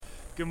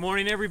Good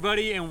morning,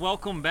 everybody, and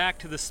welcome back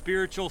to the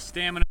Spiritual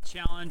Stamina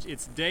Challenge.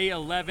 It's day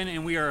 11,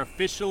 and we are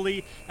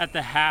officially at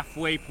the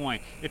halfway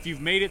point. If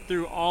you've made it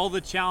through all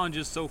the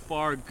challenges so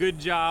far, good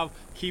job.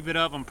 Keep it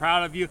up. I'm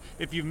proud of you.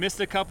 If you've missed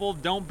a couple,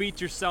 don't beat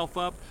yourself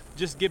up.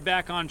 Just get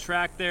back on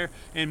track there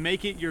and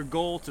make it your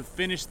goal to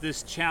finish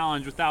this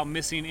challenge without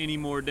missing any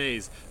more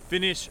days.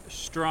 Finish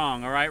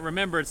strong, all right?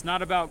 Remember, it's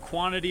not about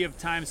quantity of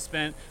time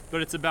spent,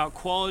 but it's about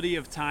quality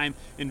of time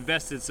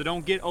invested. So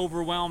don't get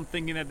overwhelmed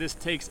thinking that this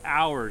takes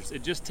hours.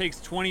 It just takes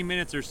 20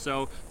 minutes or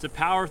so to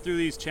power through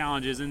these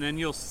challenges, and then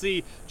you'll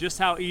see just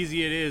how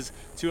easy it is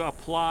to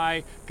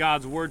apply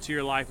God's word to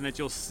your life, and that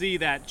you'll see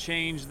that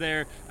change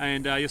there,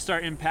 and you'll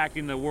start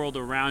impacting the world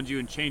around you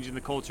and changing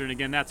the culture. And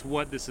again, that's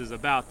what this is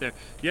about there.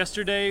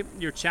 Yesterday,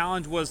 your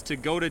challenge was to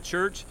go to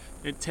church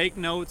and take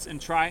notes and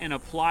try and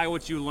apply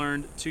what you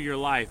learned to your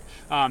life.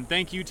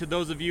 Thank you to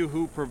those of you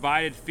who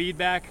provided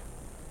feedback.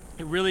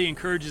 It really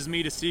encourages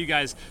me to see you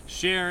guys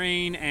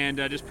sharing and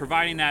just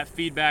providing that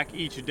feedback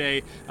each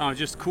day.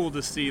 Just cool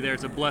to see there.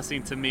 It's a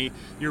blessing to me.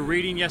 Your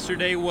reading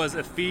yesterday was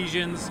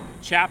Ephesians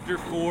chapter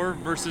 4,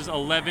 verses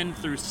 11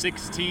 through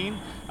 16.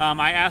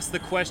 I asked the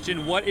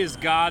question, what is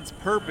God's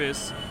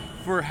purpose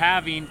for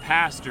having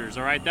pastors?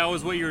 All right, that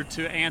was what you're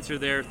to answer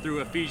there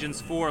through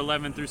Ephesians 4,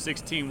 11 through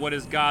 16. What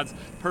is God's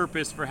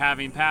purpose for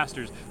having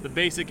pastors? The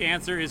basic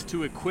answer is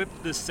to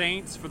equip the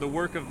saints for the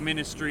work of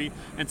ministry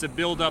and to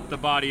build up the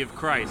body of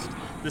Christ.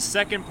 The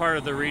second part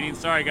of the reading,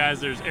 sorry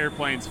guys, there's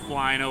airplanes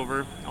flying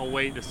over. I'll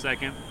wait a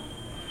second.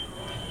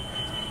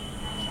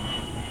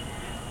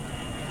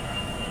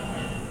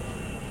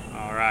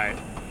 All right.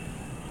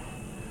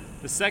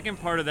 The second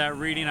part of that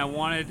reading, I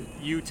wanted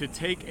you to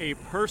take a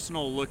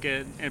personal look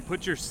at and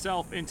put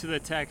yourself into the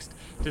text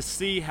to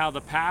see how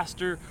the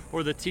pastor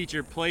or the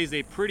teacher plays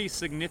a pretty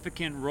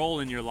significant role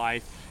in your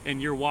life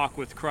and your walk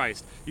with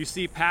Christ. You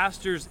see,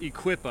 pastors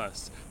equip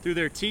us. Through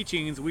their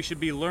teachings, we should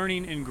be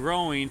learning and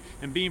growing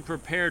and being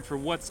prepared for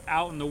what's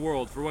out in the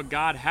world, for what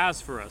God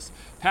has for us.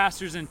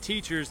 Pastors and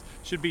teachers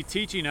should be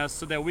teaching us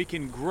so that we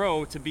can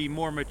grow to be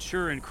more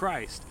mature in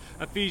Christ.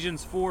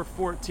 Ephesians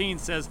 4:14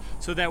 says,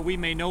 so that we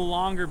may no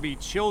longer be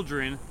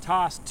children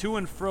tossed to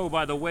and fro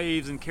by the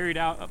waves and carried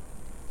about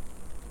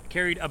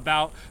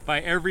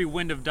by every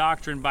wind of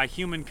doctrine, by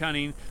human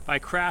cunning, by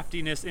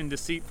craftiness and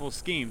deceitful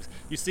schemes.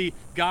 You see,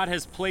 God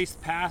has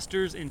placed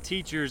pastors and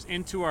teachers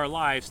into our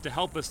lives to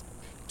help us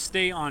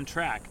stay on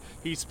track.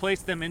 He's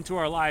placed them into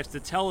our lives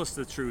to tell us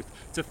the truth,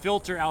 to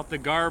filter out the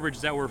garbage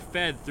that we're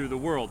fed through the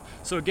world.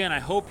 So again, I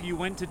hope you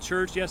went to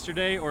church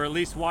yesterday or at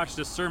least watched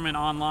a sermon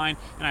online,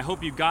 and I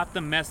hope you got the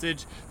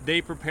message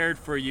they prepared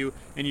for you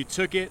and you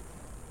took it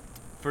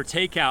for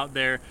takeout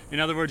there. In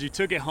other words, you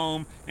took it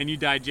home and you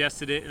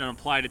digested it and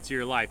applied it to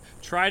your life.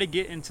 Try to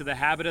get into the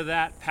habit of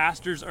that.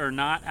 Pastors are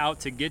not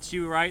out to get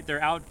you, right?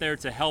 They're out there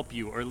to help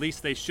you, or at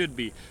least they should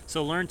be.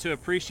 So learn to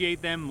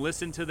appreciate them,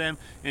 listen to them,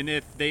 and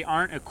if they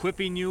aren't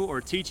equipping you or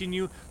teaching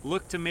you,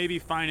 look to maybe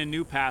find a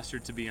new pastor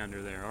to be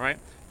under there, all right?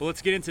 But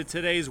let's get into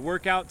today's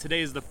workout. Today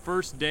is the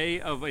first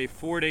day of a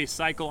 4-day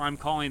cycle I'm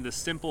calling the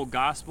Simple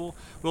Gospel.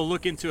 We'll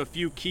look into a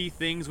few key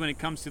things when it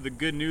comes to the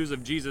good news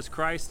of Jesus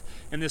Christ.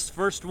 And this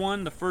first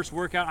one, the first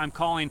workout, I'm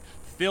calling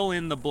Fill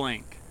in the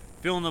Blank.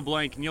 Fill in the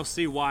blank, and you'll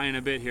see why in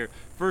a bit here.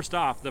 First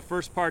off, the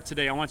first part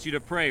today, I want you to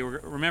pray.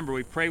 Remember,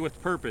 we pray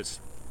with purpose.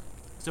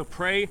 So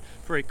pray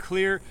for a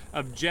clear,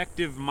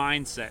 objective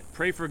mindset.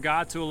 Pray for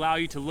God to allow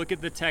you to look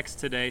at the text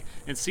today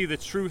and see the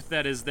truth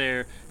that is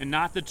there, and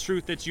not the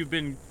truth that you've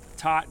been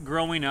taught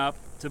growing up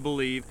to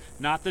believe,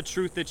 not the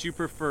truth that you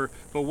prefer,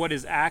 but what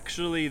is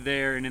actually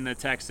there and in the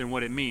text and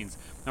what it means.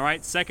 All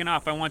right, second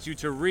off, I want you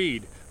to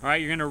read. All right,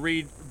 you're going to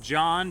read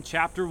John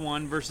chapter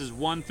 1, verses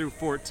 1 through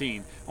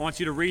 14. I want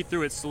you to read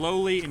through it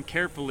slowly and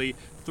carefully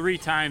 3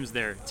 times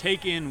there.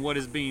 Take in what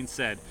is being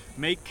said.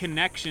 Make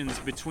connections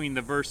between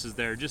the verses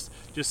there.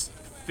 Just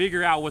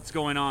figure out what's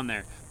going on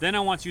there. Then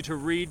I want you to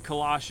read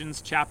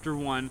Colossians chapter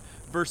 1,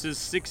 verses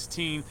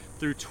 16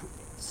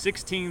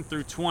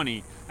 through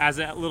 20 as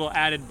a little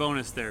added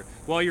bonus there.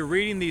 While you're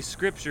reading these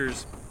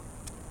scriptures,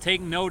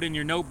 take note in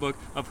your notebook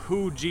of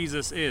who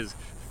Jesus is.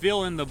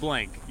 Fill in the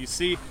blank. You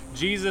see,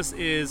 Jesus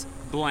is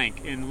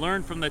blank, and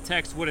learn from the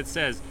text what it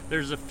says.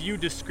 There's a few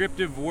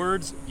descriptive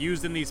words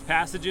used in these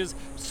passages,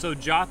 so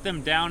jot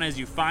them down as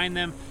you find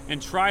them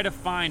and try to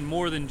find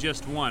more than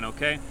just one,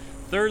 okay?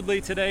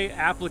 Thirdly, today,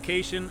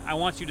 application. I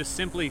want you to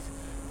simply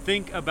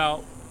think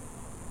about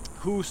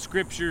who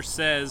Scripture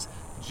says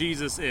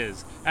Jesus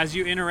is. As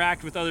you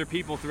interact with other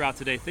people throughout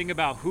today, think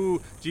about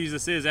who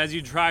Jesus is. As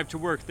you drive to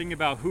work, think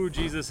about who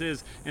Jesus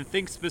is, and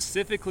think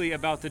specifically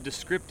about the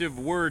descriptive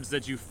words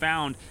that you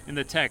found in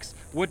the text.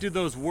 What do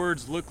those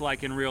words look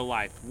like in real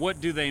life? What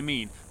do they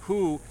mean?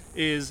 Who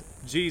is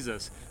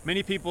Jesus?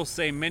 Many people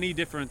say many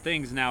different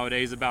things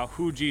nowadays about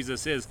who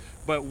Jesus is,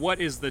 but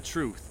what is the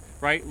truth?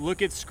 Right?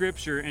 Look at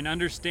Scripture and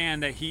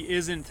understand that he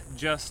isn't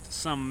just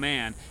some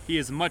man. He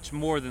is much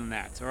more than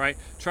that, all right?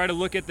 Try to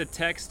look at the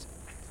text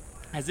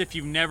as if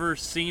you've never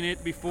seen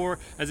it before,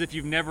 as if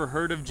you've never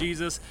heard of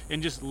Jesus,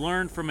 and just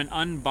learn from an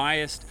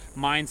unbiased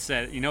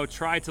mindset.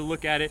 Try to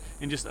look at it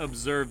and just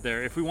observe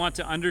there. If we want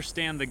to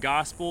understand the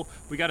gospel,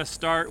 we got to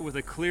start with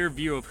a clear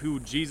view of who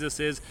Jesus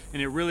is,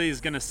 and it really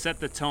is going to set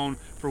the tone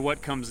for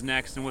what comes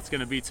next and what's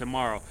going to be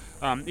tomorrow.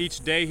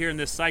 Each day here in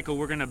this cycle,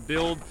 we're going to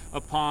build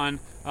upon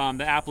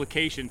the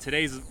application.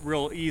 Today's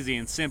real easy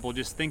and simple.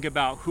 Just think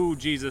about who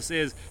Jesus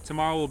is.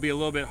 Tomorrow will be a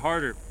little bit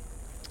harder.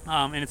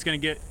 And it's going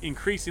to get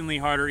increasingly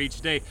harder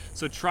each day.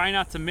 So try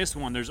not to miss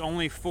one. There's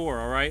only 4,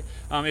 all right?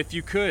 If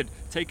you could,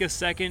 take a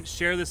second,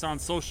 share this on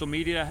social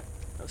media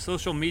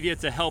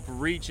to help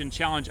reach and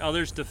challenge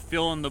others to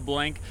fill in the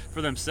blank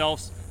for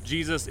themselves.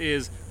 Jesus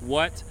is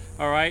what,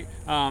 all right?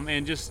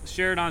 And just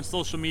share it on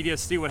social media,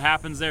 see what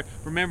happens there.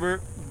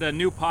 Remember, the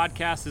new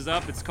podcast is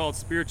up. It's called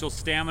Spiritual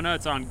Stamina.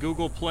 It's on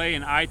Google Play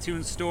and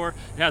iTunes Store.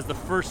 It has the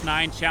first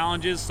 9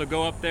 challenges, so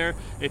go up there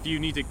if you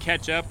need to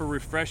catch up or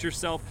refresh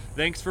yourself.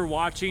 Thanks for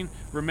watching.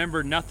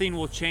 Remember, nothing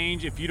will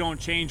change if you don't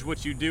change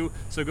what you do.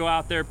 So go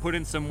out there, put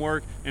in some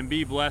work, and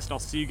be blessed. I'll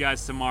see you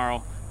guys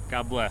tomorrow.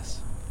 God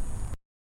bless.